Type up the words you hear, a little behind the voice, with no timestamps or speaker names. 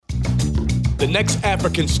next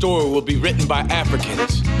African story will be written by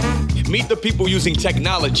Africans. Meet the people using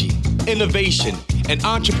technology, innovation, and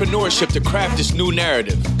entrepreneurship to craft this new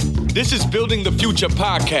narrative. This is Building the Future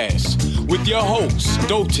podcast with your host,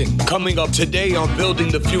 Dolton, coming up today on Building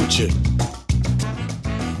the Future.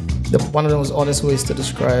 One of the most honest ways to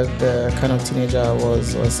describe the kind of teenager I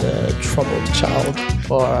was a troubled child,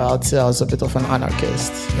 or I'd say I was a bit of an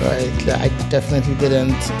anarchist, right? I definitely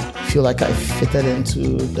didn't feel like I fitted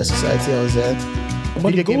into the society I was in.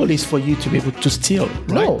 But the goal is for you to be able to steal,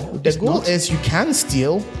 right? No, the goal is you can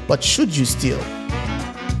steal, but should you steal?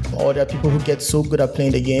 Or there are people who get so good at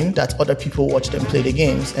playing the game that other people watch them play the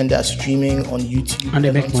games and they're streaming on YouTube. And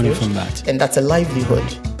they make money from that. And that's a livelihood.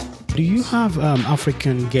 Do you have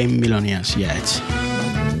African game millionaires yet?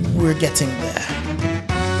 We're getting there.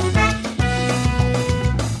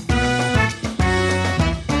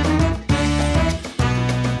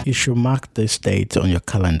 You should mark this date on your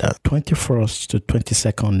calendar, 21st to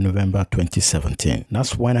 22nd November 2017.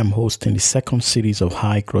 That's when I'm hosting the second series of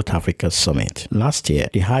High Growth Africa Summit. Last year,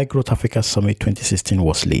 the High Growth Africa Summit 2016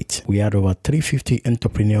 was lit. We had over 350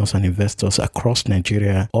 entrepreneurs and investors across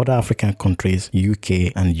Nigeria, other African countries,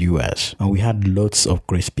 UK and US. And we had loads of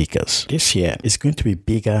great speakers. This year is going to be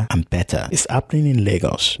bigger and better. It's happening in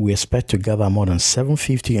Lagos. We expect to gather more than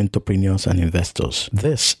 750 entrepreneurs and investors.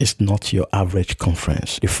 This is not your average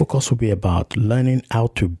conference. The focus will be about learning how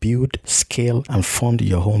to build, scale, and fund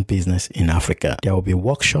your own business in Africa. There will be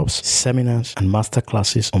workshops, seminars, and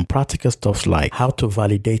masterclasses on practical stuff like how to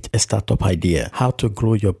validate a startup idea, how to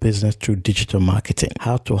grow your business through digital marketing,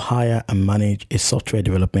 how to hire and manage a software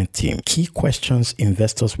development team. Key questions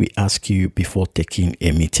investors will ask you before taking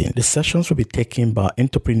a meeting. The sessions will be taken by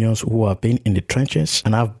entrepreneurs who have been in the trenches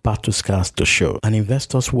and have battle scars to show, and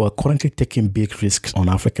investors who are currently taking big risks on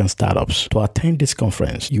African startups. To attend this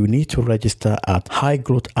conference, you need to register at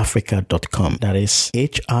highgrowthafrica.com. That is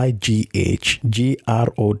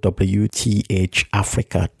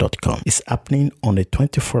highgrowthafrica.com. It's happening on the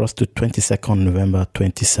 21st to 22nd November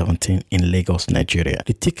 2017 in Lagos, Nigeria.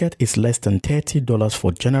 The ticket is less than $30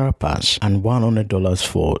 for general pass and $100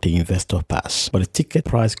 for the investor pass. But the ticket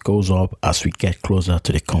price goes up as we get closer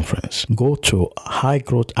to the conference. Go to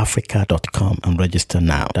highgrowthafrica.com and register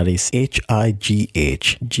now. That is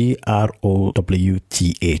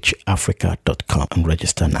highgrowthafrica.com and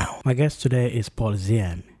register now. My guest today is Paul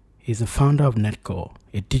Ziem. He's the founder of Netcore,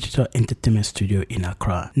 a digital entertainment studio in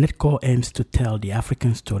Accra. Netcore aims to tell the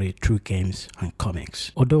African story through games and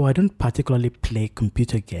comics. Although I don't particularly play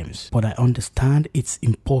computer games, but I understand its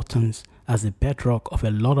importance as the bedrock of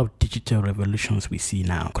a lot of digital revolutions we see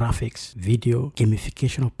now. Graphics, video,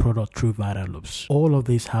 gamification of product through viral loops. All of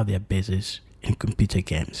these have their basis in computer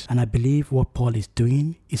games. And I believe what Paul is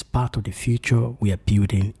doing is part of the future we are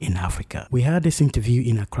building in Africa. We had this interview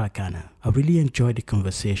in Accra, Ghana. I really enjoyed the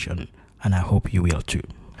conversation and I hope you will too.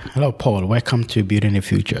 Hello, Paul. Welcome to Building the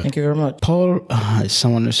Future. Thank you very much. Paul is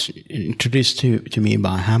someone who's introduced to me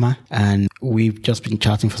by Hammer, and we've just been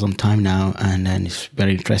chatting for some time now, and then it's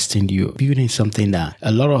very interesting. You're building something that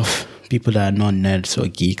a lot of people that are not nerds or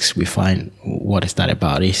geeks, we find what is that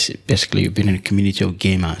about. It's basically you've been in a community of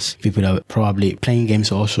gamers. People that are probably playing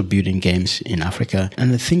games, also building games in Africa.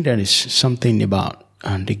 And I think there is something about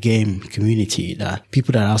the game community that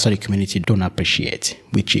people that are outside the community don't appreciate,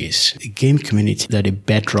 which is the game community that the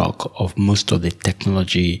bedrock of most of the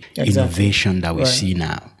technology innovation that we see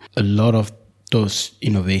now. A lot of those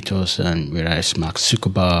innovators, and whether it's Mark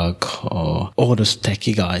Zuckerberg or all those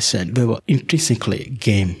techie guys, and they were intrinsically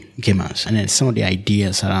gamers. And then some of the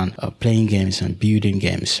ideas around playing games and building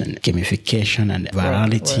games and gamification and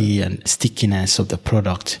virality and stickiness of the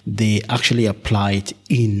product, they actually apply it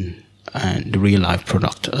in the real life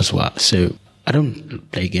product as well. So I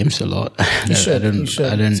don't play games a lot. You should.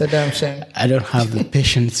 It's a damn shame. I don't have the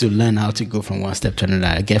patience to learn how to go from one step to another.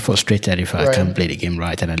 I get frustrated if I can't play the game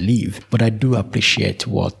right and I leave. But I do appreciate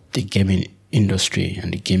what the gaming industry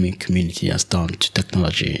and the gaming community has done to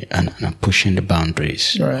technology and pushing the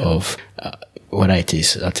boundaries of whether it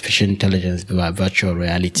is artificial intelligence, virtual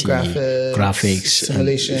reality, graphics,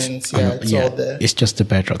 simulations, it's all there. It's just the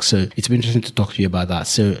bedrock. So it's been interesting to talk to you about that.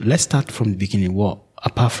 So let's start from the beginning.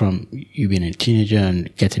 Apart from you being a teenager and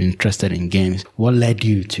getting interested in games, what led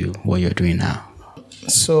you to what you're doing now?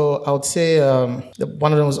 So I would say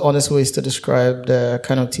one of the most honest ways to describe the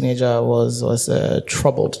kind of teenager I was a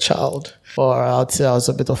troubled child, or I would say I was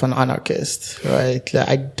a bit of an anarchist, right?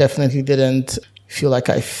 I definitely didn't feel like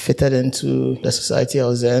I fitted into the society I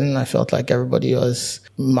was in. I felt like everybody was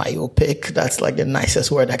myopic. That's like the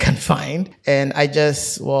nicest word I can find. And I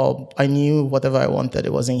knew whatever I wanted,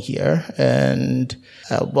 it wasn't here. And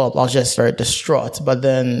I was just very distraught. But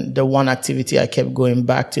then the one activity I kept going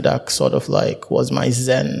back to that sort of like was my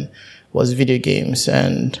zen, was video games.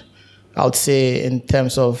 And I would say in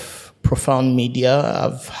terms of profound media,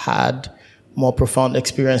 I've had more profound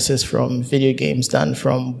experiences from video games than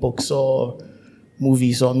from books or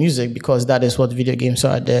movies or music, because that is what video games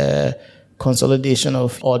are. The consolidation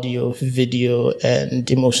of audio, video,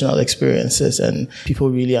 and emotional experiences, and people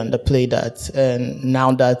really underplay that. And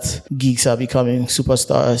now that geeks are becoming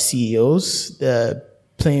superstar CEOs, they're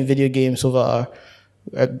playing video games over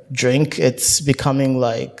a drink. It's becoming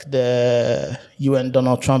like you and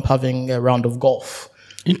Donald Trump having a round of golf.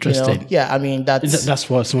 Interesting. You know? Yeah, I mean, that's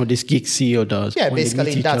what some of this geek CEO does. Yeah,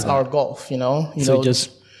 basically that's our golf, you know. So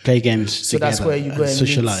just play games so together. That's where you go and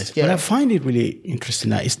socialize. Yeah. But I find it really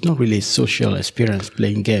interesting that it's not really a social experience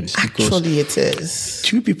playing games. Actually, it is.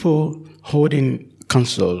 Two people holding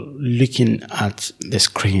console, looking at the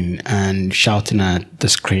screen and shouting at the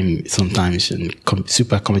screen sometimes, and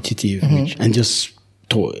super competitive, and just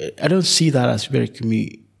talk. I don't see that as very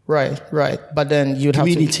Right. But then you'd have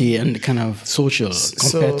community and kind of social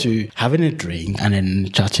compared to having a drink and then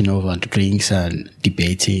chatting over drinks and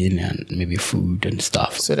debating and maybe food and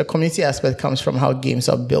stuff. So the community aspect comes from how games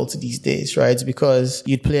are built these days, right? Because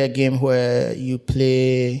you'd play a game where you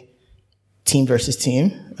play team versus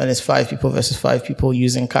team, and it's 5 people versus 5 people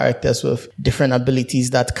using characters with different abilities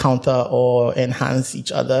that counter or enhance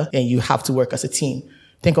each other, and you have to work as a team.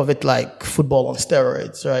 Think of it like football on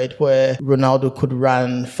steroids, right? Where Ronaldo could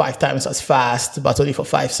run 5 times as fast, but only for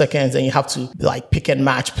 5 seconds. And you have to like pick and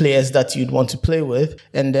match players that you'd want to play with.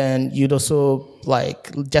 And then you'd also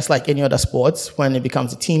just like any other sports, when it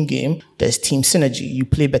becomes a team game, there's team synergy. You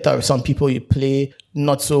play better with some people, you play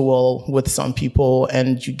not so well with some people,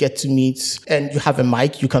 and you get to meet, and you have a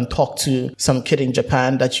mic, you can talk to some kid in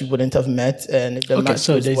Japan that you wouldn't have met. And if the match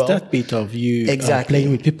so goes there's well, that bit of you exactly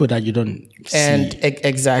playing with people that you don't and see.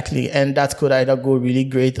 Exactly. And that could either go really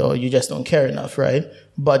great or you just don't care enough, right?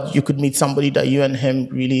 But you could meet somebody that you and him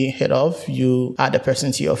really hit off. You add a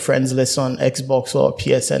person to your friends list on Xbox or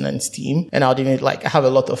PSN and Steam. And I have a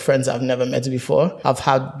lot of friends I've never met before.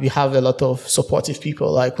 We have a lot of supportive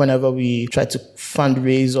people. Like whenever we try to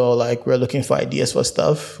fundraise or like we're looking for ideas for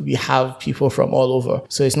stuff, we have people from all over.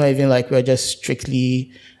 So it's not even like we're just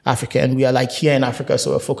strictly African. We are like here in Africa,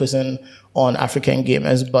 so we're focusing on African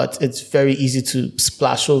gamers, but it's very easy to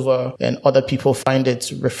splash over, and other people find it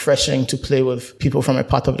refreshing to play with people from a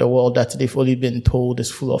part of the world that they've only been told is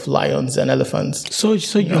full of lions and elephants. So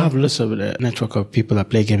you have lots of a network of people that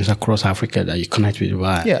play games across Africa that you connect with,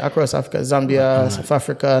 right? Yeah, across Africa, Zambia, South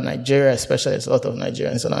Africa, Nigeria, especially. There's a lot of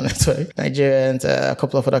Nigerians on our network. Nigeria and a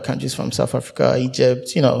couple of other countries from South Africa, Egypt,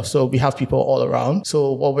 so we have people all around.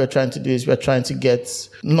 So what we're trying to do is we're trying to get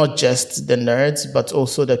not just the nerds, but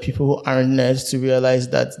also the people who aren't nerds to realize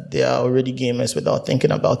that they are already gamers without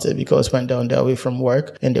thinking about it, because when they're on their way from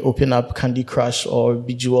work and they open up Candy Crush or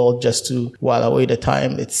Bejeweled just to while away the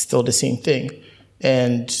time, it's still the same thing.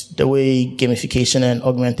 And the way gamification and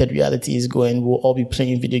augmented reality is going, we'll all be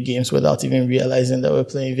playing video games without even realizing that we're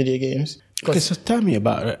playing video games. Okay, so tell me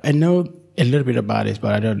about it. I know a little bit about it,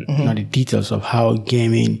 but I don't know the details of how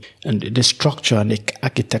gaming and the structure and the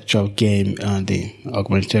architecture of game and the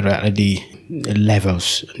augmented reality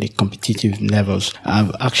levels, the competitive levels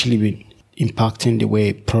have actually been impacting the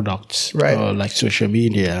way products or like social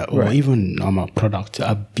media or even normal products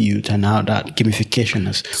are built, and how that gamification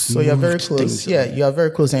has so you're very close. Yeah, you are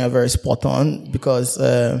very close and you're very spot on, because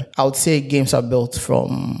I would say games are built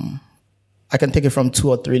from, I can take it from 2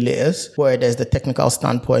 or 3 layers, where there's the technical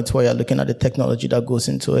standpoint where you're looking at the technology that goes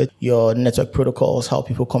into it, your network protocols, how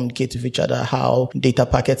people communicate with each other, how data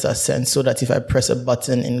packets are sent, so that if I press a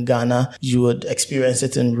button in Ghana, you would experience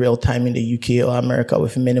it in real time in the UK or America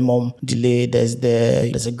with minimum delay. There's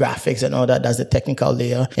the graphics and all that. That's the technical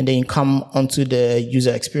layer. And then you come onto the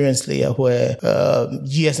user experience layer, where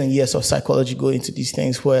years and years of psychology go into these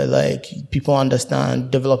things, where like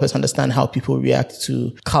developers understand how people react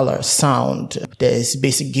to color, sound. There's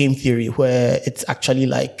basic game theory, where it's actually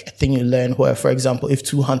like a thing you learn, where, for example, if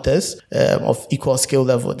 2 hunters of equal skill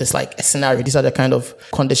level, there's like a scenario. These are the kind of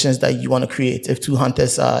conditions that you want to create. If 2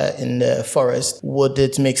 hunters are in the forest, would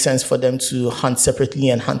it make sense for them to hunt separately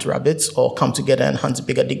and hunt rabbits, or come together and hunt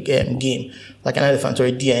bigger game, like an elephant or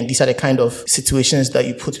a deer? And these are the kind of situations that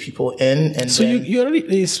you put people in. And so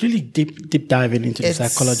it's really deep diving into the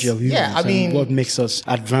psychology of humans, and what makes us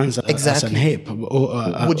advance as an ape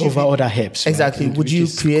over other apes. tribes. Exactly. Right? Would you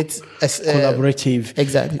create a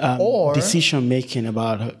collaborative or decision making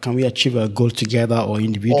about can we achieve a goal together or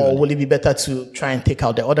individually? Or will it be better to try and take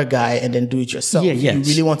out the other guy and then do it yourself? Yeah, yes. You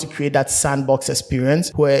really want to create that sandbox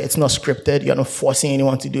experience where it's not scripted. You're not forcing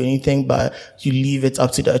anyone to do anything, but you leave it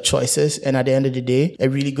up to their choices. And at the end of the day, a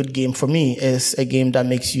really good game for me is a game that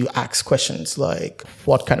makes you ask questions like,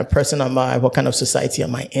 what kind of person am I? What kind of society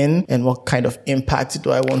am I in? And what kind of impact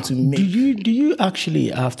do I want to make? Do you actually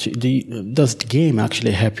have to, does the game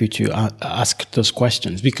actually help you to ask those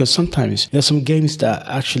questions? Because sometimes there's some games that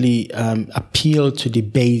actually appeal to the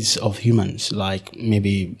base of humans, like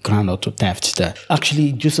maybe Grand Auto Theft, that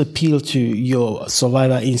actually just appeal to your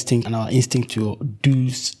survival instinct and our instinct to do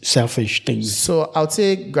selfish things. So I would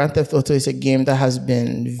say Grand Theft Auto is a game that has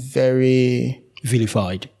been very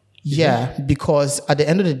vilified. Yeah, because at the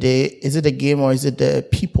end of the day, is it a game or is it the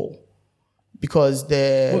people? Because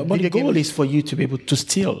the goal is for you to be able to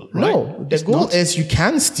steal, right? No, the goal is you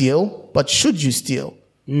can steal, but should you steal?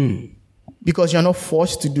 Because you're not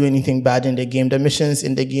forced to do anything bad in the game. The missions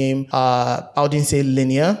in the game are, I wouldn't say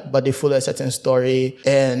linear, but they follow a certain story.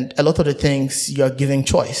 And a lot of the things you're giving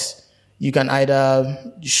choice. You can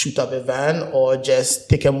either shoot up a van or just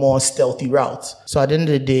take a more stealthy route. So at the end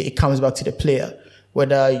of the day, it comes back to the player.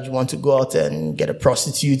 Whether you want to go out and get a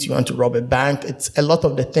prostitute, you want to rob a bank, it's a lot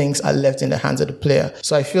of the things are left in the hands of the player.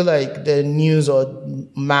 So I feel like the news or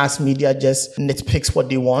mass media just nitpicks what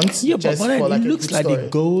they want. Yeah, but it looks like the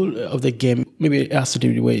goal of the game, maybe it has to do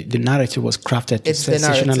with the way the narrative was crafted to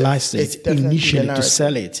sensationalize it initially to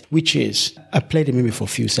sell it, which is, I played the movie for a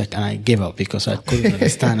few seconds and I gave up because I couldn't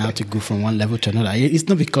understand how to go from one level to another. It's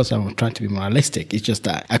not because I'm trying to be moralistic. It's just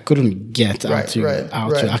that I couldn't get how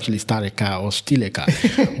to actually start a car or steal a car.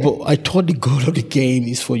 But I thought the goal of the game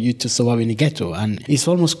is for you to survive in the ghetto, and it's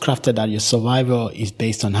almost crafted that your survival is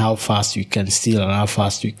based on how fast you can steal and how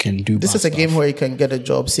fast you can do. This is a game where you can get a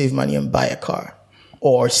job, save money, and buy a car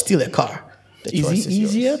or steal a car. Is it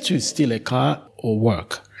easier to steal a car or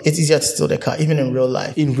work? It's easier to steal the car, even in real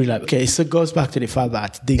life. In real life. Okay, so it goes back to the fact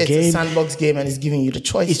that it's a sandbox game and it's giving you the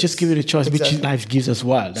choice. It's just giving you the choice, which life gives as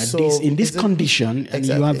well. That in this condition, and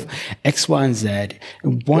you have X, Y, and Z.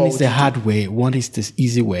 One is the hard way, one is the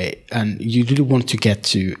easy way, and you really want to get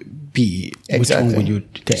to B. Which one will you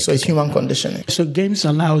take? So it's human conditioning. So games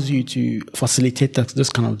allows you to facilitate those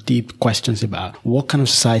kind of deep questions about what kind of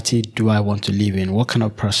society do I want to live in? What kind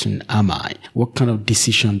of person am I? What kind of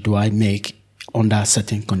decision do I make under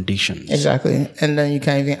certain conditions? Exactly. And then you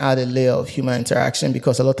can even add a layer of human interaction,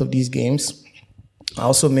 because a lot of these games I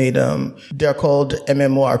also made, they're called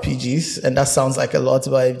MMORPGs, and that sounds like a lot,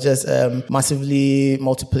 but it's just massively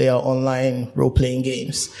multiplayer online role-playing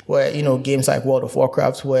games where, games like World of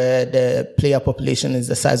Warcraft, where the player population is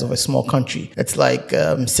the size of a small country. It's like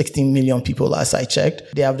 16 million people last I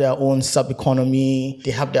checked. They have their own sub-economy.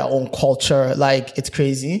 They have their own culture. Like, it's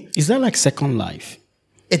crazy. Is that like Second Life?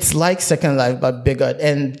 It's like Second Life, but bigger.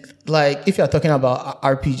 And like, if you're talking about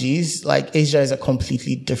RPGs, like Asia is a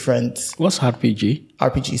completely different. What's RPG?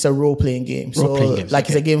 RPG. It's a role-playing game.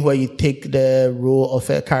 It's a game where you take the role of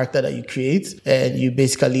a character that you create and you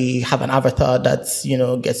basically have an avatar that,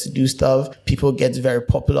 gets to do stuff. People get very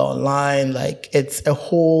popular online. Like, it's a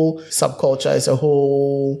whole subculture. It's a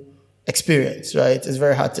whole experience, right? It's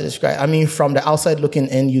very hard to describe. I mean, from the outside looking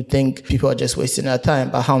in, you think people are just wasting their time,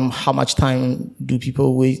 but how much time do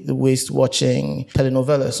people waste watching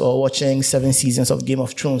telenovelas or watching 7 seasons of Game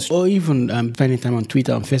of Thrones? Or even spending time on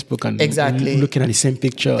Twitter and Facebook and looking at the same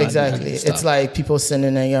picture. Exactly. And it's like people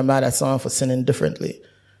sinning and you're mad at someone for sinning differently.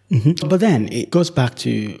 Mm-hmm. But then it goes back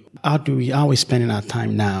to how are we spending our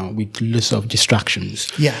time now with lots of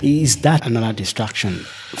distractions? Yeah. Is that another distraction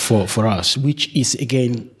for us? Which is,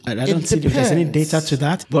 again, I don't see if there's any data to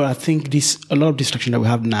that, but I think a lot of distraction that we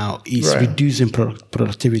have now is reducing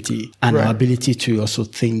productivity and our ability to also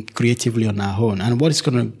think creatively on our own. And what it's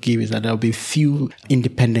going to give is that there'll be few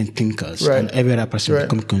independent thinkers and every other person will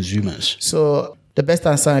become consumers. So the best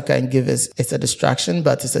answer I can give is it's a distraction,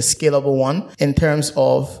 but it's a scalable one in terms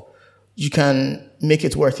of you can make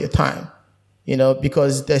it worth your time,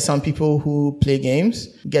 because there's some people who play games,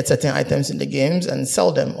 get certain items in the games and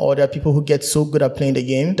sell them. Or there are people who get so good at playing the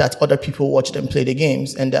game that other people watch them play the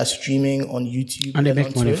games and they're streaming on YouTube. And they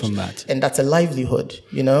make money from that. And that's a livelihood,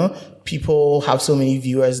 People have so many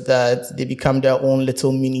viewers that they become their own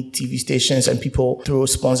little mini TV stations and people throw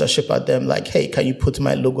sponsorship at them like, hey, can you put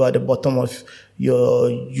my logo at the bottom of your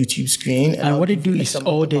YouTube screen. And what they do is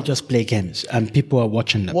they just play games and people are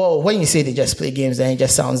watching them. Well, when you say they just play games, then it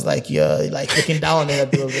just sounds like you're like looking down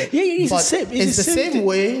at it a little bit. It's the same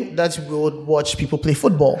way that we would watch people play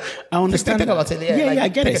football. I understand. Think about it. I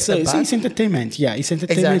get it. So it's entertainment. Yeah, it's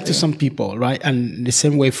entertainment to some people, right? And the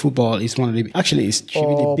same way football is one of the should be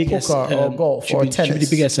the biggest poker or golf or tennis. Should be the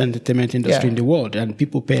biggest entertainment industry in the world, and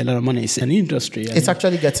people pay a lot of money. It's an industry. It's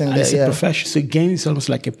actually getting there. It's a profession. So game is almost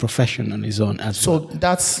like a profession on its own as well. So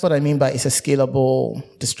that's what I mean by it's a scalable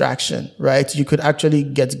distraction, right? You could actually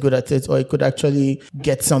get good at it, or you could actually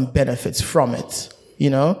get some benefits from it. You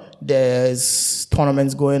know, there's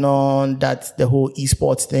tournaments going on. That's the whole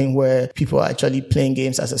esports thing where people are actually playing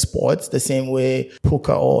games as a sport, the same way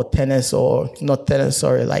poker or tennis or not tennis,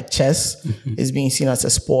 sorry, like chess is being seen as a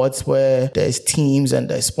sport where there's teams and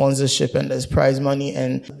there's sponsorship and there's prize money,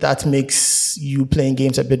 and that makes you playing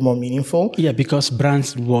games a bit more meaningful. Yeah, because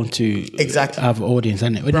brands want to have audience,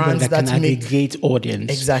 and brands that can aggregate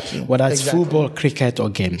audience. Exactly. Whether it's football, cricket, or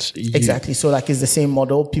games. Exactly. So like it's the same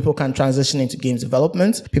model. People can transition into games development.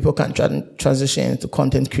 People can transition into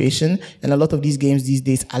content creation. And a lot of these games these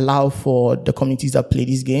days allow for the communities that play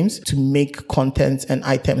these games to make content and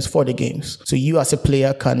items for the games. So you as a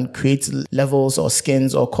player can create levels or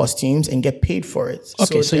skins or costumes and get paid for it.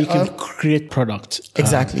 Okay, so you can create products.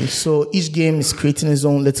 Exactly. So each game is creating its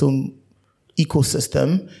own little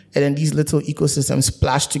ecosystem, and then these little ecosystems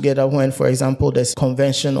splash together when, for example, there's a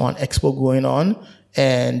convention or an expo going on,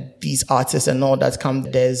 and these artists and all that come.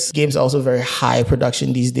 There's games are also very high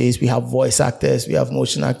production these days. We have voice actors, we have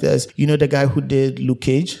motion actors. You know the guy who did Luke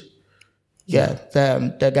Cage? Yeah,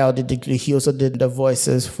 the guy who did, he also did the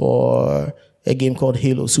voices for a game called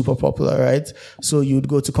Halo, super popular, right? So you'd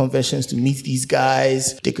go to conventions to meet these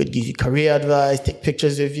guys. They could give you career advice, take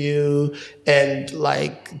pictures with you. And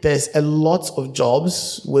like, there's a lot of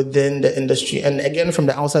jobs within the industry. And again, from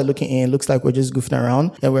the outside looking in, it looks like we're just goofing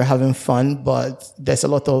around and we're having fun, but there's a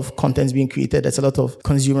lot of content being created. There's a lot of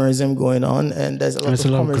consumerism going on, and there's a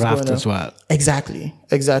lot of graft as well. Exactly.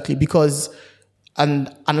 Because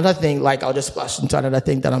and another thing, like I'll just splash into another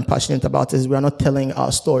thing that I'm passionate about is we're not telling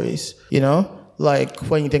our stories, you know? Like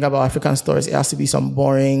when you think about African stories, it has to be some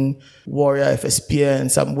boring warrior with a spear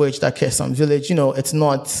and some witch that cares some village. You know, it's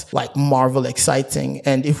not like Marvel exciting.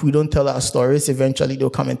 And if we don't tell our stories, eventually they'll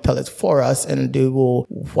come and tell it for us, and they will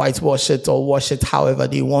whitewash it or wash it however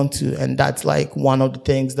they want to. And that's like one of the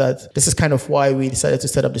things that this is kind of why we decided to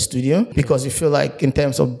set up the studio, because we feel like in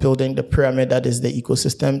terms of building the pyramid that is the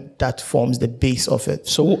ecosystem, that forms the base of it.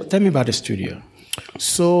 So tell me about the studio.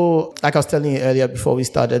 So, like I was telling you earlier before we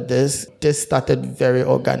started this started very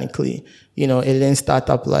organically. You know, it didn't start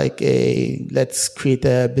up like let's create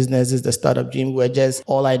a business. This is the startup dream. Where just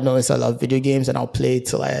all I know is I love video games and I'll play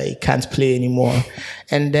till I can't play anymore.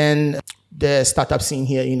 And then the startup scene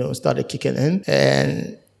here, you know, started kicking in,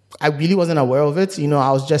 and I really wasn't aware of it. You know,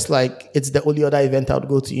 I was just like, it's the only other event I would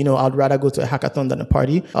go to. You know, I'd rather go to a hackathon than a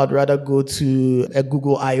party. I'd rather go to a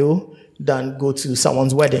Google I.O. than go to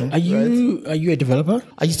someone's wedding. Are you a developer?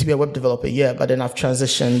 I used to be a web developer, yeah, but then I've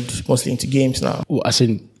transitioned mostly into games now. Oh, as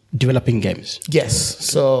in developing games? Yes.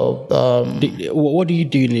 So, what do you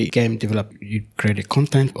do in the game development? You create the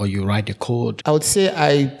content or you write the code? I would say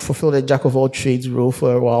I fulfilled a jack of all trades role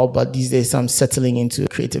for a while, but these days I'm settling into a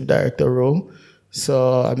creative director role.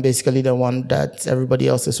 So I'm basically the one that everybody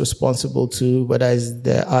else is responsible to, whether it's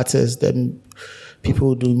the artists, the people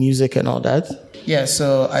who do music and all that. Yeah,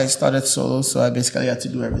 so I started solo, so I basically had to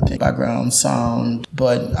do everything. Background, sound.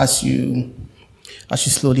 But as you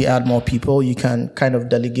slowly add more people, you can kind of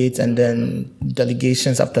delegate, and then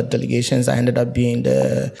delegations after delegations, I ended up being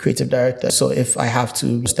the creative director. So if I have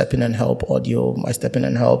to step in and help audio, I step in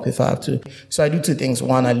and help if I have to. So I do two things.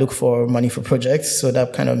 One, I look for money for projects. So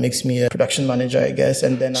that kind of makes me a production manager, I guess.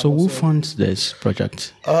 And then who funds this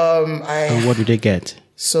project? And what do they get?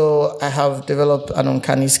 So I have developed an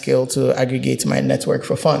uncanny skill to aggregate my network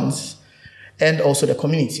for funds and also the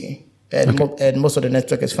community. And most of the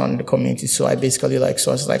network is found in the community. So I basically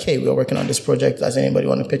so I was like, hey, we're working on this project. Does anybody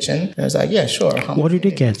want to pitch in? And I was like, yeah, sure. What do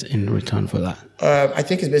they get in return for that? I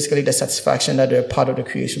think it's basically the satisfaction that they're part of the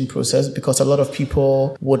creation process, because a lot of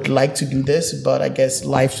people would like to do this, but I guess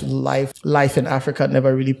life in Africa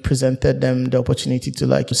never really presented them the opportunity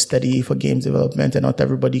to study for games development, and not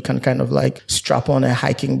everybody can kind of strap on a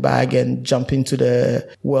hiking bag and jump into the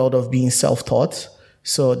world of being self-taught.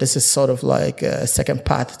 So this is sort of like a second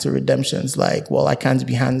path to redemptions. Like, well, I can't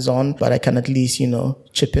be hands-on, but I can at least,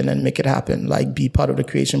 chip in and make it happen, like be part of the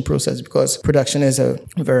creation process, because production is a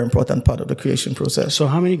very important part of the creation process. So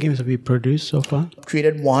how many games have you produced so far?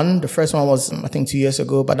 Created one. The first one was, I think, 2 years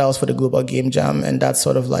ago, but that was for the Global Game Jam. And that's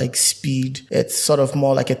sort of like speed. It's sort of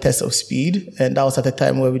more like a test of speed. And that was at a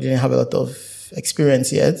time where we didn't have a lot of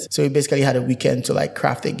experience yet. So we basically had a weekend to like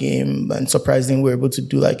craft a game, and surprisingly we were able to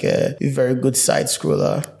do like a very good side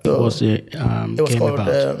scroller. So what was it? It was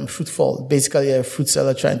called Fruitfall. Basically a fruit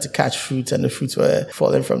seller trying to catch fruit, and the fruits were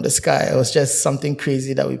falling from the sky. It was just something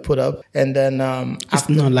crazy that we put up. And then it's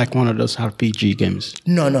not like one of those RPG games.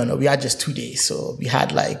 No. We had just 2 days, so we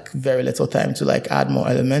had like very little time to like add more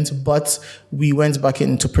elements. But we went back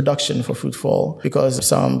into production for Fruitfall because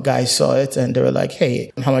some guys saw it and they were like,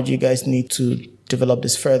 "Hey, how much do you guys need to develop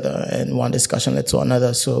this further?" And one discussion led to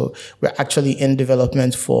another. So we're actually in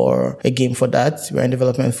development for a game for that. We're in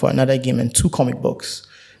development for another game and 2 comic books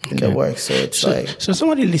in the works. So it's so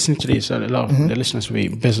somebody listening to this, a lot of the listeners will be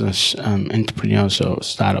business entrepreneurs or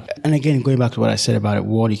startup. And again, going back to what I said about it,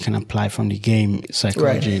 what you can apply from the game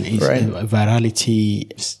psychology is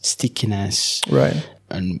virality, stickiness,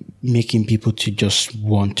 and making people to just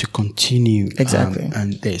want to continue. Exactly.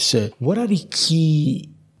 And this. So what are the key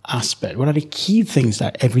aspects? What are the key things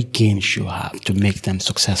that every game should have to make them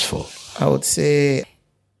successful? I would say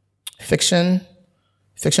fiction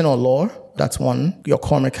or lore. That's one. Your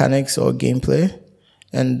core mechanics or gameplay.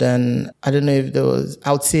 And then, I don't know if there was,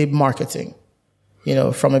 I would say marketing,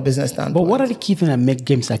 from a business standpoint. But what are the key things that make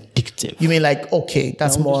games addictive? You mean like, okay,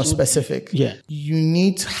 that's more specific. Yeah. You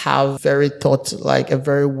need to have a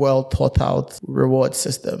very well thought out reward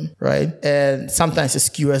system, right? And sometimes it's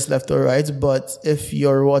skews left or right, but if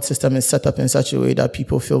your reward system is set up in such a way that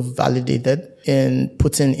people feel validated in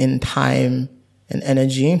putting in time and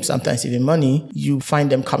energy, sometimes even money, you find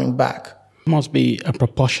them coming back. Must be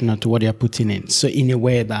proportional to what they're putting in. So in a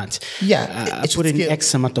way that I put in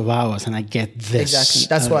X amount of hours and I get this. Exactly.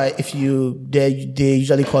 That's why they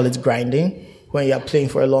usually call it grinding, when you're playing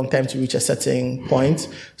for a long time to reach a certain point.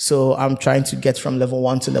 So I'm trying to get from level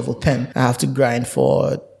 1 to level 10. I have to grind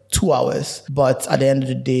for 2 hours. But at the end of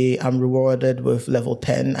the day, I'm rewarded with level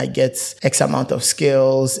 10. I get X amount of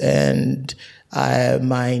skills, and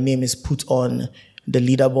my name is put on the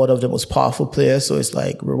leaderboard of the most powerful players. So it's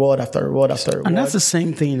like reward after reward after reward. And that's the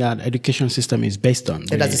same thing that education system is based on.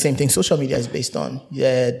 And that's the same thing social media is based on.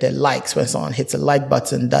 Yeah, the likes, when someone hits a like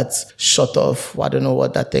button, that's short of, I don't know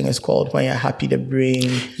what that thing is called, when you're happy to bring.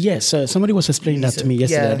 Yes, somebody was explaining that to me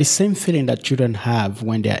yesterday. Yeah. The same feeling that children have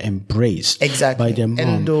when they're embraced by their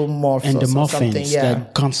mom. Endomorphins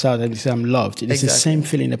that comes out and they say, "I'm loved." It's the same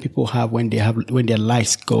feeling that people have when their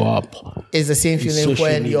likes go up. It's the same feeling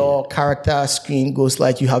when your character screen goes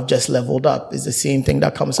like you have just leveled up. It's the same thing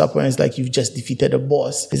that comes up when it's like you've just defeated a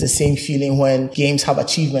boss. It's the same feeling when games have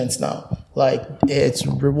achievements now. Like it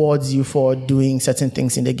rewards you for doing certain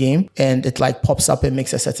things in the game, and it like pops up and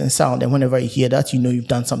makes a certain sound. And whenever you hear that, you've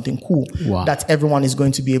done something cool. Wow. That everyone is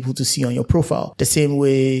going to be able to see on your profile. The same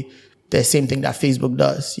thing that Facebook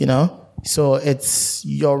does, So it's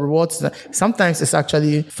your rewards. Sometimes it's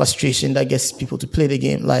actually frustration that gets people to play the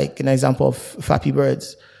game. Like an example of Flappy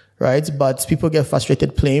Birds. Right? But people get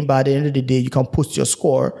frustrated playing, but at the end of the day, you can post your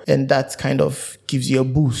score, and that kind of gives you a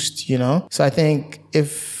boost, So I think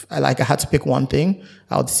if I had to pick one thing,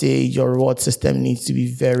 I would say your reward system needs to be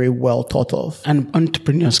very well thought of. And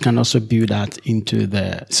entrepreneurs can also build that into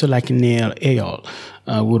so like Neil Ayal,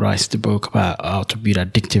 who writes the book about how to build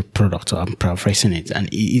addictive products, I'm paraphrasing it,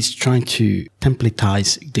 and he's trying to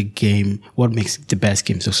templatize the game, what makes the best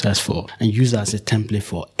game successful, and use that as a template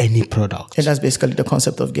for any product. And that's basically the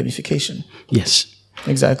concept of gamification. Yes.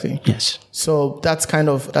 Exactly. Yes. So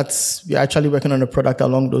we're actually working on a product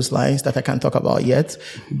along those lines that I can't talk about yet,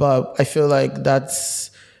 but I feel like that's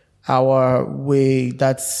our way,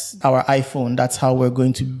 that's our iPhone, that's how we're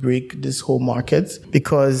going to break this whole market,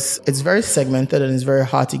 because it's very segmented and it's very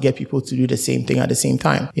hard to get people to do the same thing at the same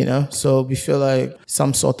time, So we feel like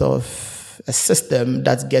some sort of a system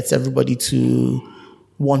that gets everybody to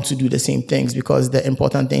want to do the same things, because the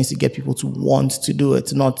important thing is to get people to want to do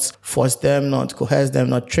it, not force them, not coerce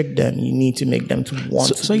them, not trick them. You need to make them to want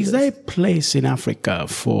to do it. So is there a place in Africa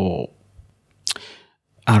for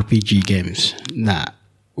RPG games that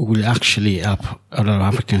will actually help a lot of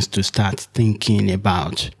Africans to start thinking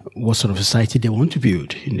about what sort of society they want to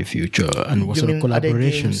build in the future, and what sort of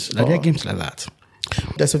collaborations? Are there games like that?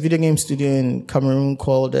 There's a video game studio in Cameroon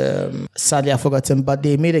called, sadly I've forgotten, but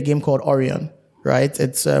they made a game called Orion. Right?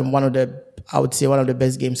 It's one of the I would say, one of the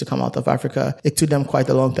best games to come out of Africa. It took them quite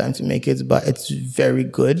a long time to make it, but it's very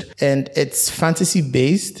good. And it's fantasy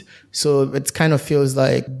based. So it kind of feels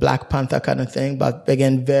like Black Panther kind of thing, but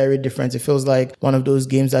again, very different. It feels like one of those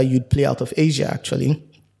games that you'd play out of Asia, actually.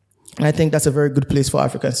 And I think that's a very good place for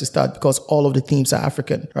Africans to start because all of the themes are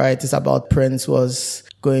African, right? It's about Prince was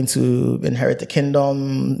going to inherit the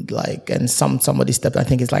kingdom, and somebody stepped, I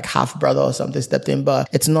think it's like half brother or something stepped in, but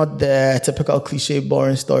it's not the typical cliche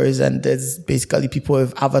boring stories. And there's basically people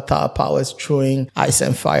with avatar powers throwing ice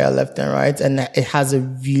and fire left and right. And it has a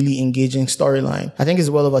really engaging storyline. I think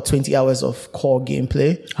it's well over 20 hours of core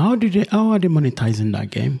gameplay. How are they monetizing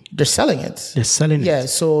that game? They're selling it. Yeah,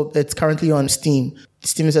 so it's currently on Steam.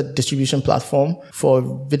 Steam is a distribution platform for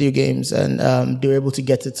video games, and they're able to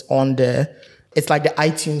get it on there. It's like the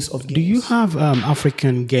iTunes of games. Do you have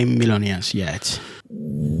African game millionaires yet?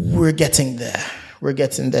 We're getting there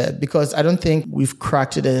because I don't think we've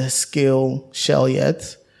cracked the scale shell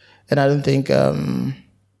yet. And I don't think, I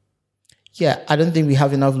don't think we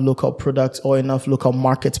have enough local products or enough local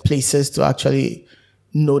marketplaces to actually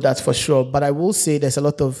know that for sure. But I will say there's a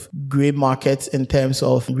lot of gray markets in terms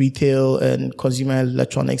of retail and consumer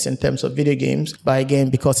electronics in terms of video games. But again,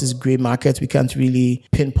 because it's gray markets, we can't really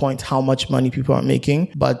pinpoint how much money people are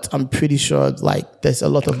making. But I'm pretty sure there's a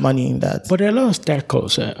lot of money in that. But there are a lot of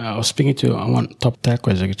telcos. I was speaking to one top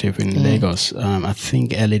telco executive in Lagos, I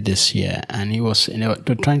think early this year, and he was,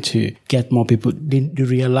 they're trying to get more people. They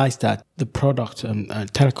realize that the product and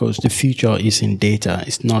telcos, the future is in data.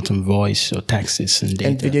 It's not in voice or text, it's in data.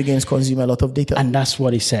 And video games consume a lot of data. And that's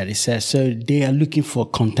what he said. He says, so they are looking for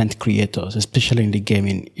content creators, especially in the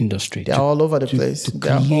gaming industry. They're all over the place.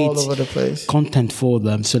 They're all over the place. Content for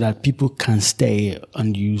them so that people can stay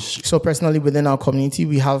and use. So personally, within our community,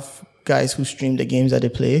 we have guys who stream the games that they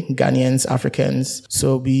play, Ghanaians, Africans.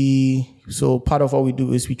 So part of what we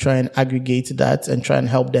do is we try and aggregate that and try and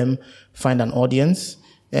help them find an audience.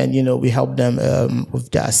 And, we help them with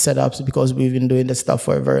their setups because we've been doing this stuff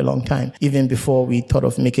for a very long time, even before we thought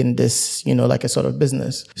of making this, like a sort of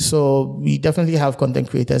business. So we definitely have content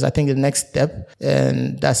creators. I think the next step,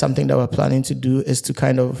 and that's something that we're planning to do, is to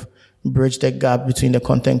kind of bridge the gap between the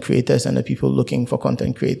content creators and the people looking for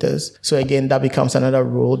content creators. So again, that becomes another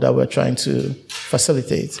role that we're trying to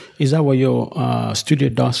facilitate. Is that what your studio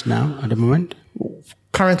does now at the moment?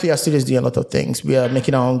 Currently, our studio is doing a lot of things. We are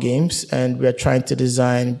making our own games, and we are trying to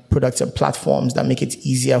design products and platforms that make it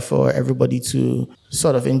easier for everybody to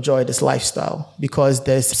sort of enjoy this lifestyle, because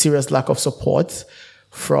there's serious lack of support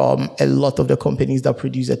from a lot of the companies that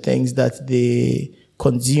produce the things that they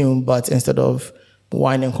consume. But instead of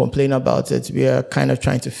whine and complain about it, we are kind of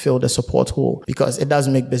trying to fill the support hole, because it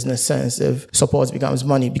doesn't make business sense if support becomes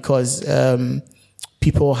money, because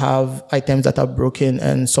people have items that are broken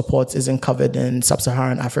and support isn't covered in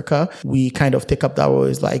sub-Saharan Africa. We kind of take up that role.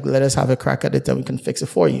 It's like, let us have a crack at it and we can fix it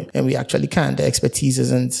for you. And we actually can. The expertise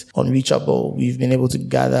isn't unreachable. We've been able to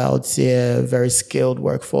gather out a very skilled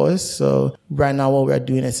workforce. So right now what we're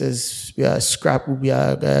doing is we are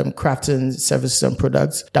crafting services and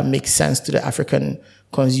products that make sense to the African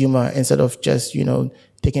consumer, instead of just,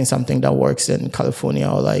 taking something that works in California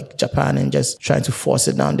or like Japan and just trying to force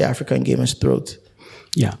it down the African gamer's throat.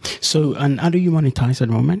 Yeah. So, and how do you monetize at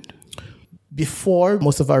the moment? Before,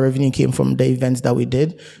 most of our revenue came from the events that we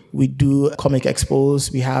did. We do comic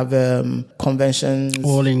expos. We have conventions.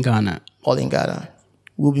 All in Ghana.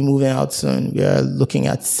 We'll be moving out soon. We are looking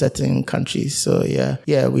at certain countries. So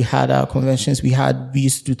yeah, we had our conventions. We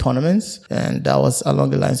used to do tournaments, and that was along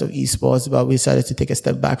the lines of esports, but we decided to take a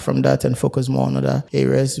step back from that and focus more on other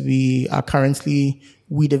areas. We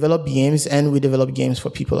develop games, and we develop games for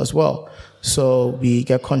people as well. So we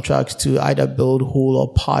get contracts to either build whole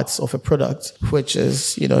or parts of a product, which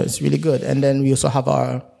is, it's really good. And then we also have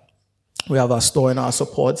our store and our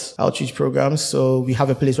support outreach programs. So we have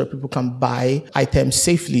a place where people can buy items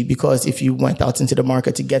safely, because if you went out into the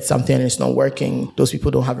market to get something and it's not working, those people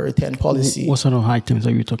don't have a return policy. What sort of items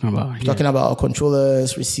are you talking about? Talking about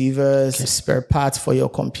controllers, receivers, spare parts for your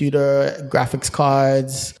computer, graphics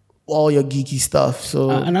cards, all your geeky stuff.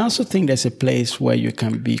 So, and I also think there's a place where you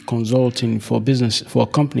can be consulting for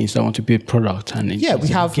companies that want to build product, and we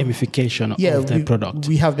have gamification of their product.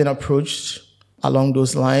 We have been approached along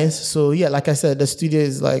those lines. So like I said, the studio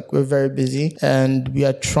is we're very busy, and we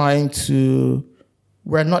are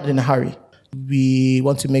we're not in a hurry. We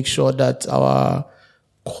want to make sure that our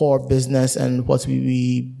core business and what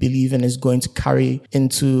we believe in is going to carry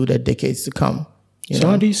into the decades to come. So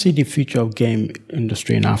how do you see the future of game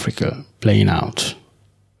industry in Africa playing out?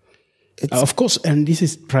 Of course, and this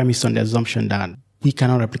is premised on the assumption that we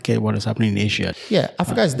cannot replicate what is happening in Asia. Yeah,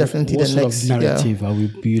 Africa is definitely the next. What sort of narrative are we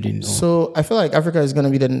building? So I feel like Africa is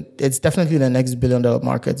going to be it's definitely the next $1 billion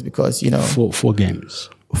market because, For games.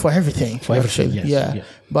 For everything. For everything, yes. Yeah.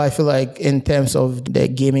 But I feel like in terms of the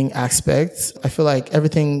gaming aspects, I feel like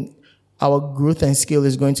everything, our growth and scale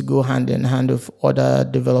is going to go hand in hand with other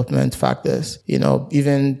development factors.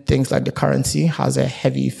 Even things like the currency has a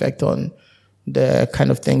heavy effect on the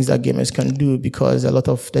kind of things that gamers can do because a lot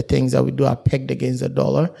of the things that we do are pegged against the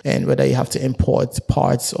dollar, and whether you have to import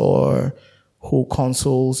parts or whole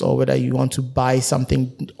consoles or whether you want to buy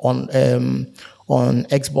something on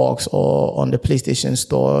Xbox or on the PlayStation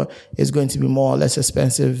Store is going to be more or less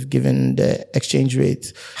expensive given the exchange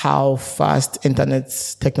rate. How fast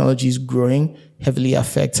internet technology is growing heavily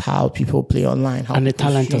affects how people play online. And the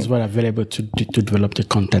talent as well available to develop the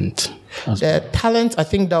content. The talent, I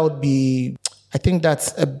think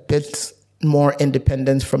that's a bit more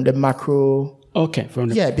independent from the macro. Okay.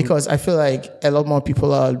 Because I feel like a lot more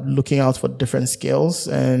people are looking out for different skills,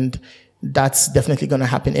 and that's definitely going to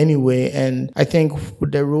happen anyway. And I think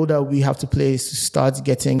the role that we have to play is to start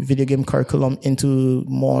getting video game curriculum into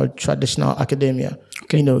more traditional academia.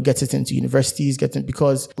 Okay. Get it into universities,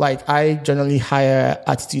 because like I generally hire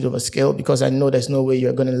attitude over skill because I know there's no way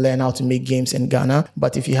you're going to learn how to make games in Ghana.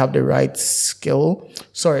 But if you have the right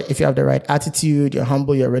if you have the right attitude, you're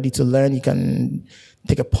humble, you're ready to learn, you can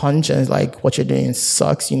take a punch and it's like, what you're doing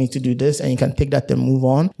sucks, you need to do this, and you can take that and move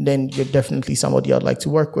on, then you're definitely somebody I'd like to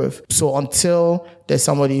work with. So until there's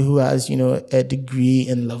somebody who has, a degree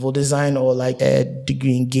in level design or like a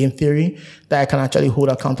degree in game theory that I can actually hold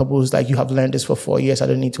accountable, is like, you have learned this for 4 years, I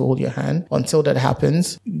don't need to hold your hand. Until that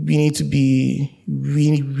happens, we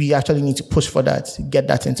actually need to push for that, get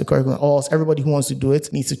that into curriculum. Or else everybody who wants to do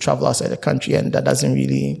it needs to travel outside the country, and that doesn't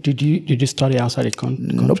really... Did you study outside the country?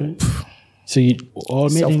 Nope. So you all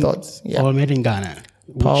made in Ghana.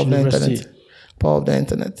 Power of the internet. Power of the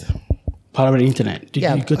internet. Power of the internet. Did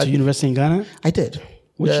you go to university in Ghana? I did.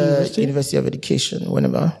 Which university? University of Education,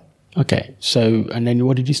 Winneba. Okay. So, and then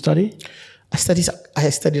what did you study? I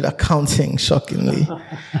studied accounting, shockingly.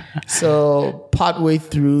 So partway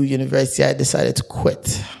through university, I decided to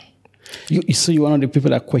quit. So you're one of the people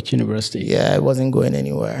that quit university? Yeah, I wasn't going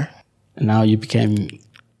anywhere. And now you became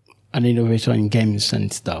an innovator in games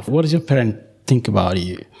and stuff. What does your parent think about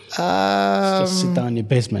you? Just sit down in the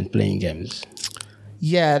basement playing games.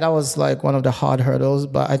 Yeah, that was like one of the hard hurdles.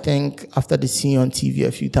 But I think after they see you on TV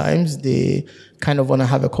a few times, they kind of want to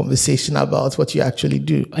have a conversation about what you actually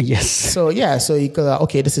do. Yes. So you go,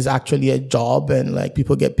 okay, this is actually a job, and like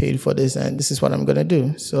people get paid for this, and this is what I'm going to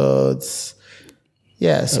do. So it's...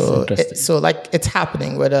 Yeah, so it's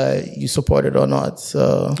happening whether you support it or not.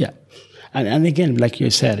 So yeah. And again, like you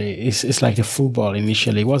said, it's like the football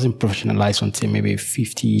initially. It wasn't professionalized until maybe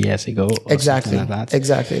 50 years ago or something like that.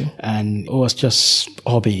 Exactly. And it was just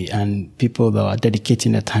hobby, and people that are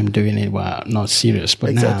dedicating their time doing it were not serious.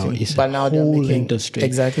 But now it's a whole industry.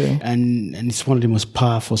 Exactly. And it's one of the most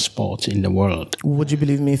powerful sports in the world. Would you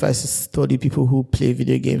believe me if I told you people who play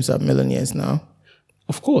video games are millionaires now?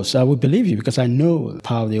 Of course, I would believe you because I know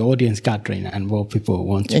how the audience gathering and what people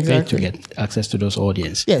want to pay to get access to those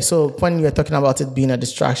audience. Yeah, so when you're talking about it being a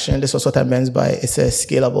distraction, this was what I meant by it's a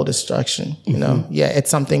scalable distraction. You know, yeah, it's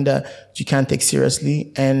something that you can't take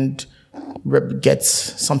seriously and get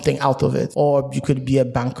something out of it. Or you could be a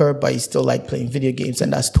banker, but you still like playing video games,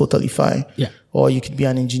 and that's totally fine. Yeah. Or you could be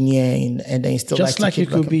an engineer and then you still just like to you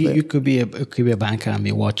could be a banker and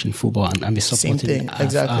be watching football and be supporting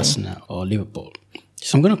Arsenal or Liverpool.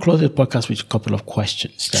 So I'm going to close the podcast with a couple of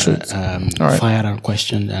questions. Fire out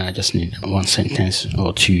question. I just need one sentence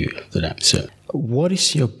or two to them. So, what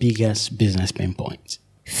is your biggest business pain point?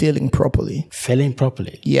 Failing properly. Failing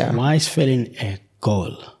properly? Yeah. Why is failing a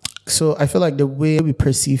goal? So I feel like the way we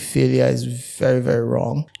perceive failure is very, very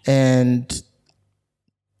wrong. And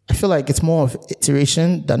I feel like it's more of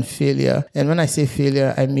iteration than failure. And when I say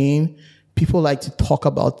failure, I mean people like to talk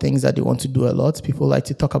about things that they want to do a lot. People like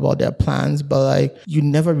to talk about their plans, but like you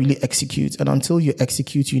never really execute. And until you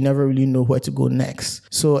execute, you never really know where to go next.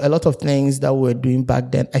 So a lot of things that we were doing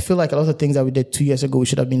back then, I feel like a lot of things that we did 2 years ago, we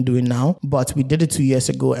should have been doing now, but we did it 2 years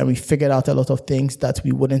ago and we figured out a lot of things that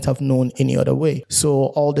we wouldn't have known any other way. So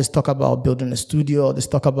all this talk about building a studio, all this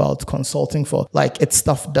talk about consulting for, like, it's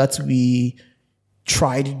stuff that we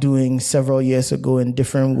tried doing several years ago in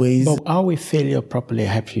different ways. But how will failure properly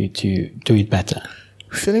help you to do it better?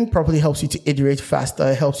 Failing properly helps you to iterate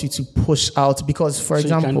faster, helps you to push out because, for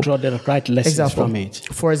example... you can draw the right lessons from it.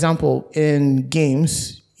 For example, in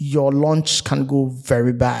games, your launch can go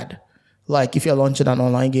very bad. like if you're launching an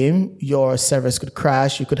online game, your servers could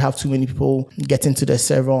crash. You could have too many people get into the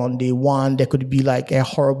server on day one. There could be like a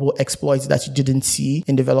horrible exploit that you didn't see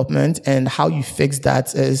in development. And how you fix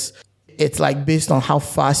that is it's like based on how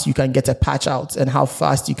fast you can get a patch out and how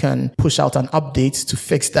fast you can push out an update to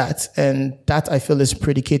fix that. And that I feel is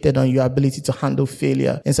predicated on your ability to handle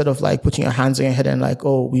failure instead of like putting your hands on your head and like,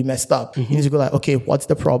 oh, we messed up. You need to go like, okay, what's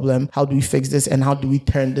the problem? How do we fix this? And how do we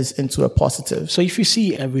turn this into a positive? So if you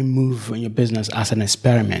see every move in your business as an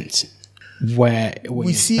experiment, where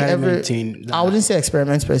we see every, I wouldn't say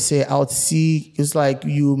experiments per se. I would see it's like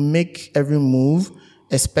you make every move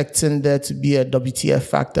expecting there to be a WTF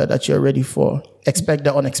factor that you're ready for. Expect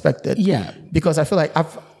the unexpected. Yeah. Because I feel like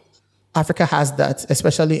Africa has that,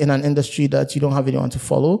 especially in an industry that you don't have anyone to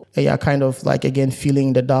follow. And you're kind of like, again, feeling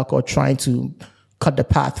in the dark or trying to cut the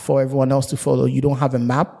path for everyone else to follow. You don't have a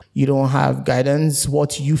map. You don't have guidance.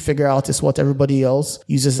 What you figure out is what everybody else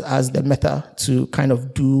uses as the meta to kind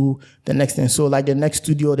of do the next thing. So like the next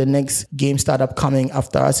studio, the next game startup coming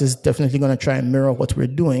after us is definitely going to try and mirror what we're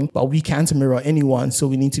doing, but we can't mirror anyone. So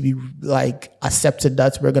we need to be like accepted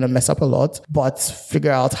that we're going to mess up a lot, but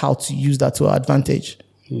figure out how to use that to our advantage.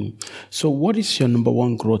 So what is your number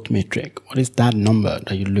one growth metric? What is that number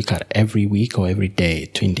that you look at every week or every day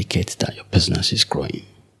to indicate that your business is growing?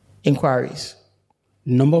 Inquiries.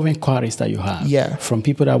 Number of inquiries that you have. Yeah. From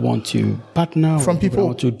people that want to partner, from people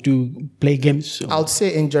that want to play games. I would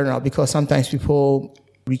say in general, because sometimes people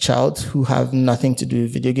reach out who have nothing to do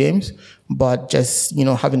with video games, but just,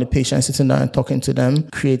 having the patience, sitting down and talking to them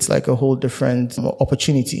creates like a whole different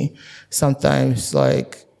opportunity. Sometimes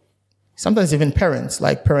even parents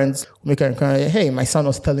make an inquiry, hey, my son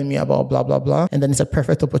was telling me about blah, blah, blah. And then it's a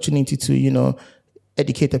perfect opportunity to,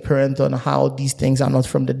 educate a parent on how these things are not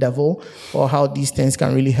from the devil or how these things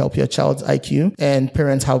can really help your child's IQ. And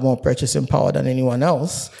parents have more purchasing power than anyone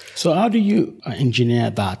else. So how do you engineer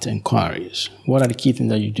that inquiries? What are the key things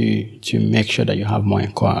that you do to make sure that you have more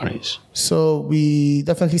inquiries? So we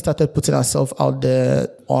definitely started putting ourselves out there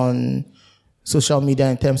on social media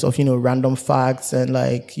in terms of, random facts and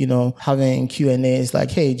having Q&As like,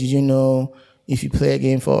 hey, did you know if you play a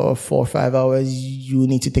game for 4 or 5 hours, you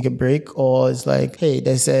need to take a break? Or it's like, hey,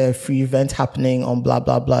 there's a free event happening on blah,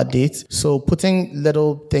 blah, blah date. So putting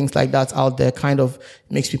little things like that out there kind of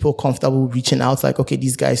makes people comfortable reaching out. Like, okay,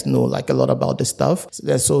 these guys know like a lot about this stuff.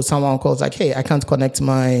 So someone calls like, hey, I can't connect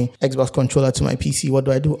my Xbox controller to my PC. What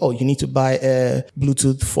do I do? Oh, you need to buy a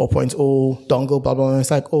Bluetooth 4.0 dongle, blah, blah, blah.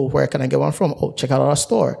 It's like, oh, where can I get one from? Oh, check out our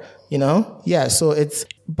store. Yeah, so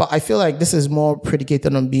but I feel like this is more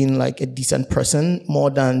predicated on being like a decent person more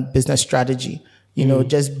than business strategy.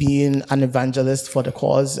 Just being an evangelist for the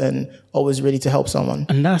cause and always ready to help someone.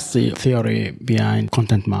 And that's the theory behind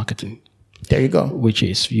content marketing. There you go. Which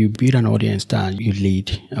is you build an audience that you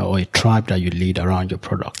lead or a tribe that you lead around your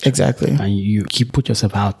product. Exactly. And you put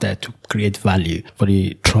yourself out there to create value for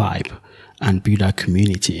the tribe and build a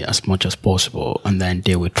community as much as possible. And then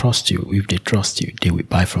they will trust you. If they trust you, they will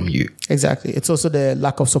buy from you. Exactly. It's also the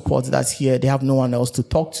lack of support that's here. They have no one else to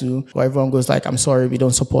talk to. Where everyone goes like, I'm sorry, we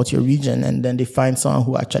don't support your region. And then they find someone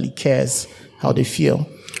who actually cares how they feel.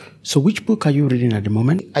 So which book are you reading at the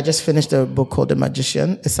moment? I just finished a book called The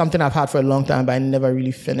Magician. It's something I've had for a long time, but I never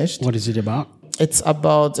really finished. What is it about? It's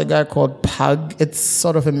about a guy called Pug. It's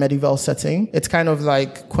sort of a medieval setting. It's kind of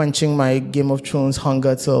like quenching my Game of Thrones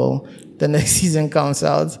hunger till the next season comes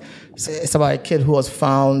out. So it's about a kid who was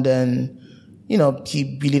found and,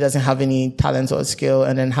 he really doesn't have any talent or skill,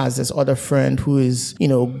 and then has this other friend who is,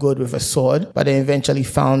 good with a sword, but then eventually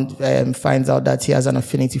finds out that he has an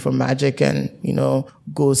affinity for magic and,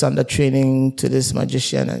 goes under training to this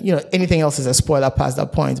magician. And, anything else is a spoiler past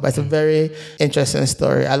that point, but it's a very interesting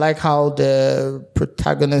story. I like how the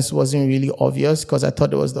protagonist wasn't really obvious because I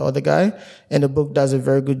thought it was the other guy. And the book does a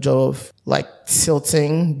very good job of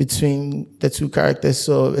tilting between the two characters.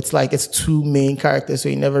 So it's like it's two main characters, so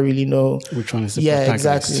you never really know which one is the protagonist. Yeah,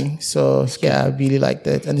 exactly. So I really liked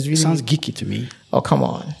it. And it's really sounds geeky to me. Oh, come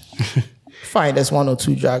on. Fine, there's 1 or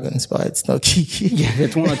 2 dragons, but it's not geeky. Yeah,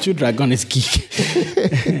 there's 1 or 2 dragons is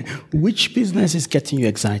geeky. Which business is getting you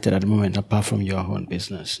excited at the moment apart from your own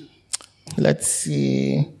business? Let's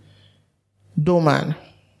see. Doughman.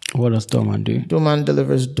 What does Doughman do? Doughman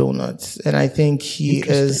delivers donuts, and I think he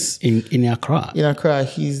is in Accra. In Accra,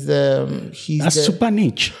 he's super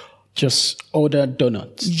niche. Just order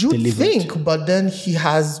donuts. You think, but then he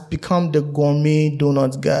has become the gourmet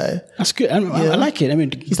donut guy. That's good. I like it. I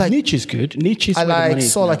mean, he's like, niche is good. Niche is. I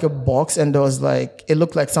saw like a box, and there was it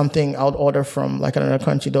looked like something I would order from another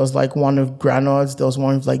country. There was one with granules. There was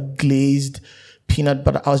one with glazed peanut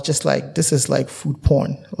butter. I was just like, this is like food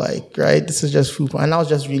porn. Like, right? This is just food porn. And I was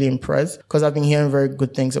just really impressed because I've been hearing very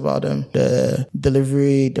good things about him. The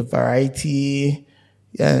delivery, the variety.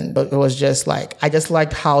 But it was just like, I just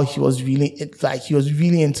liked how he was really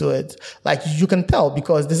into it. Like, you can tell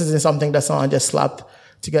because this isn't something that someone just slapped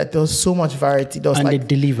together. There was so much variety. There was and they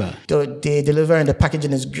deliver. They deliver, and the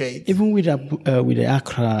packaging is great. Even with the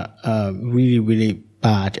Accra, really, really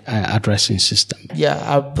bad addressing system.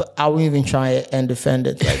 Yeah, I wouldn't even try and defend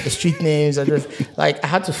it. Like the street names, I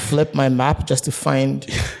had to flip my map just to find.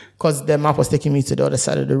 Because the map was taking me to the other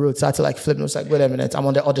side of the road. So I had to like flip and I was like, wait a minute, I'm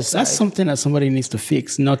on the other side. That's something that somebody needs to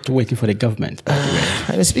fix, not waiting for the government.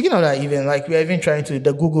 And speaking of that, even like we're even trying to,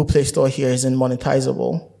 the Google Play Store here isn't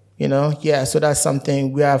monetizable, you know? Yeah, so that's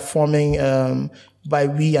something we are forming, by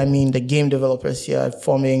we, I mean the game developers here,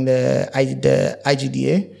 forming the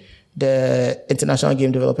IGDA, the International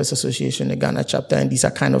Game Developers Association, the Ghana chapter, and these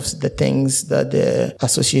are kind of the things that the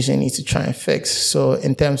association needs to try and fix. So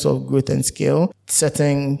in terms of growth and scale,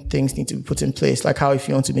 certain things need to be put in place, like how if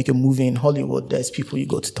you want to make a movie in Hollywood, there's people you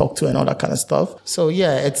go to talk to and all that kind of stuff. So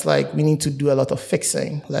yeah, it's like we need to do a lot of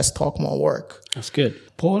fixing. Let's talk more work. That's good.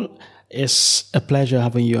 Paul, it's a pleasure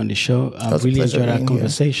having you on the show. I really enjoyed our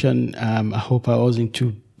conversation. I hope I wasn't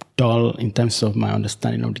too dull in terms of my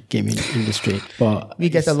understanding of the gaming industry, but we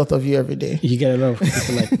get a lot of you every day. You get a lot of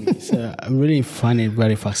people like me, so I really find it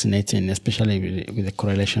very fascinating, especially with the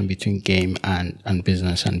correlation between game and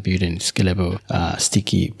business and building scalable,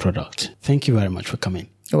 sticky product. Thank you very much for coming.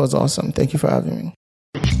 It was awesome. Thank you for having me.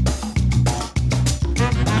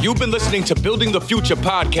 You've been listening to Building the Future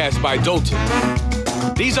podcast by Dolton.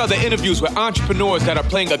 These are the interviews with entrepreneurs that are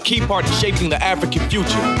playing a key part in shaping the African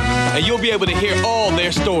future, and you'll be able to hear all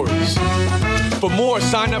their stories. For more,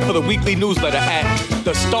 sign up for the weekly newsletter at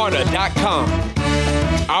thestarter.com.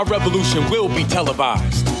 Our revolution will be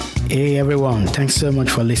televised. Hey everyone, thanks so much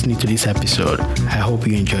for listening to this episode. I hope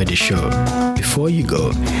you enjoyed the show. Before you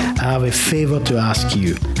go, I have a favor to ask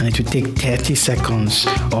you, and it will take 30 seconds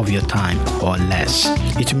of your time or less.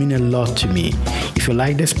 It will mean a lot to me. If you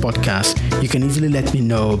like this podcast, you can easily let me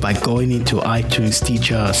know by going into iTunes,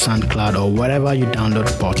 Stitcher, SoundCloud, or wherever you download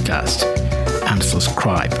podcasts, and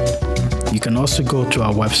subscribe. You can also go to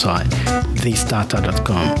our website,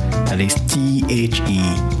 thestarter.com. That is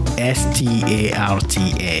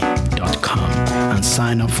thestarta.com, and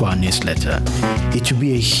sign up for our newsletter. It will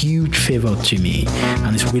be a huge favor to me,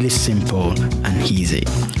 and it's really simple and easy.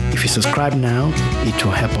 If you subscribe now, it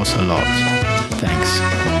will help us a lot. Thanks.